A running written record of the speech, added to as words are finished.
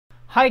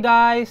Hi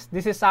guys,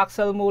 this is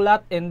Axl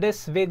Mulat. In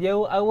this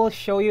video, I will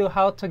show you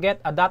how to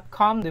get a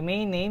 .com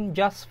domain name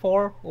just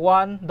for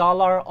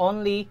 $1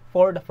 only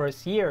for the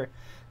first year.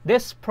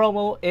 This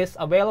promo is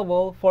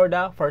available for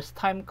the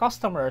first-time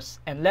customers,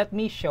 and let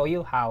me show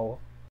you how.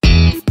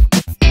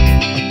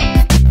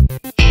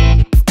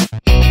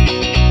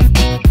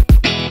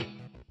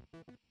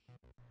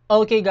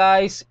 Okay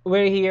guys,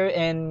 we're here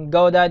in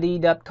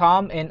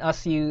Godaddy.com, and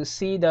as you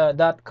see,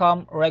 the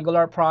 .com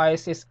regular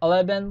price is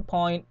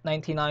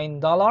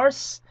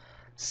 $11.99.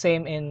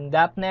 Same in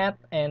 .net,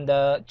 and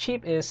the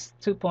cheap is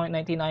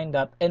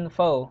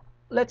 $2.99.info.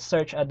 Let's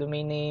search a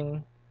domain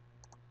name.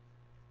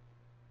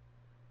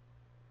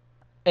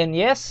 And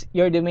yes,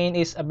 your domain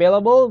is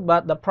available,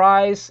 but the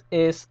price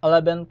is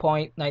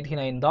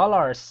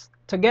 $11.99.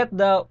 To get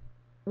the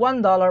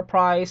 $1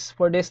 price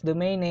for this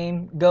domain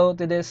name, go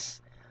to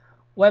this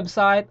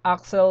website,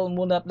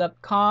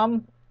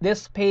 axlmulat.com.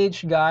 This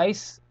page,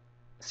 guys,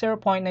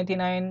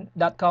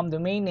 $0.99.com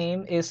domain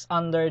name is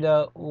under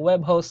the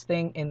web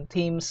hosting and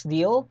themes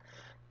deal.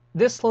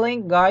 This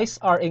link, guys,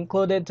 are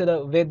included to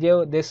the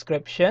video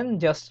description.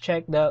 Just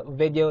check the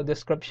video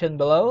description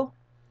below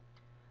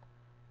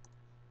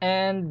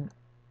and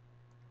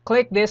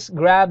click this,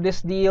 grab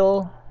this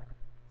deal,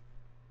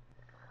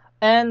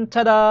 and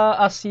tada,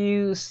 as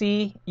you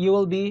see, you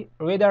will be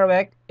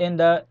redirected in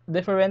the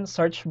different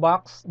search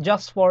box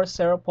just for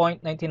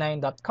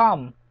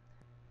 $0.99.com.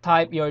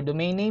 Type your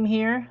domain name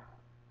here,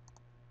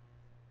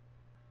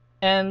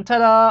 and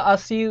tada,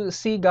 as you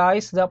see,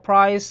 guys, the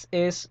price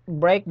is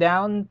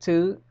breakdown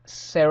to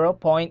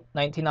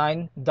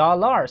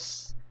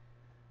 $0.99.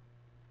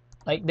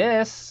 Like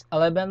this,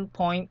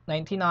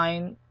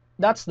 $11.99.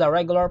 That's the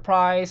regular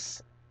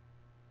price.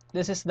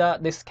 This is the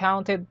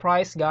discounted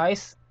price,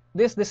 guys.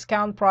 This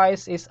discount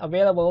price is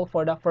available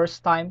for the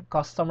first-time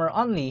customer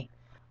only.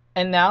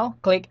 And now,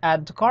 click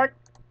Add to Cart.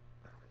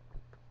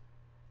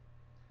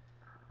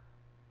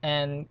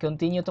 And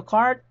continue to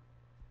cart.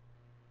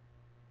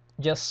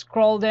 Just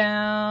scroll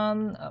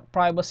down.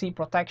 Privacy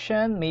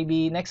protection,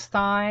 maybe next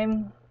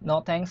time.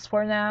 No thanks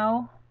for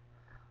now.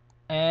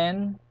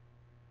 And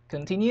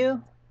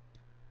continue.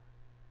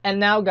 And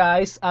now,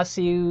 guys, as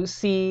you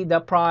see, the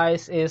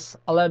price is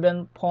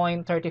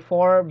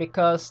 $11.34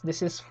 because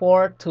this is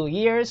for 2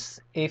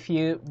 years. If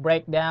you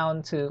break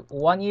down to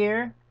 1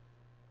 year,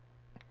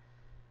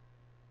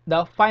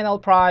 the final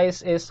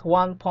price is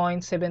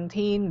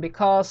 $1.17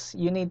 because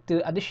you need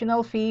to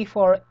additional fee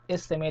for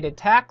estimated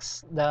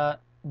tax. The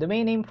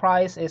domain name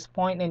price is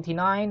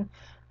 $0.99,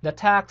 the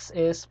tax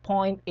is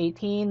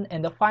 $0.18,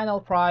 and the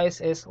final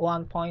price is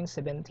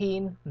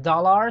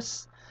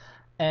 $1.17.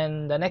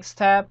 And the next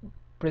step,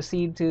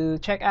 proceed to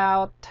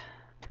checkout.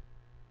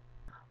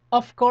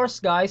 Of course,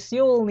 guys,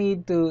 you will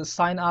need to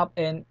sign up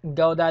in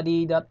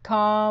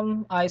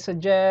Godaddy.com. I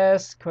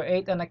suggest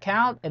create an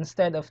account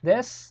instead of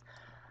this.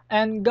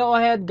 And go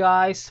ahead,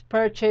 guys,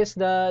 purchase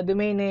the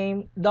domain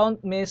name.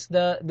 Don't miss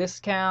the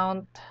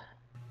discount.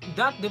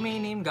 That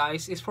domain name,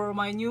 guys, is for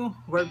my new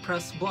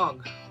WordPress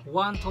blog.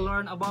 Want to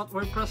learn about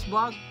WordPress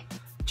blog?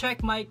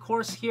 Check my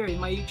course here in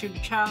my YouTube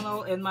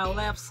channel and my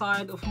left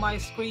side of my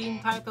screen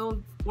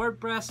titled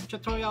WordPress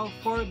Tutorial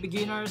for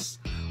Beginners.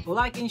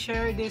 Like and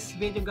share this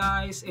video,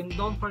 guys, and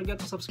don't forget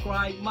to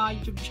subscribe my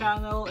YouTube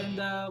channel. In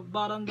the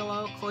bottom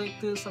below, click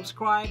to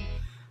subscribe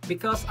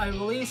because I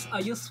release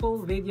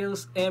useful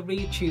videos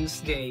every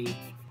Tuesday.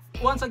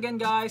 Once again,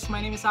 guys,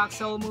 my name is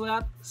Axl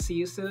Mulat. See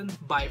you soon.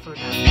 Bye for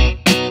now.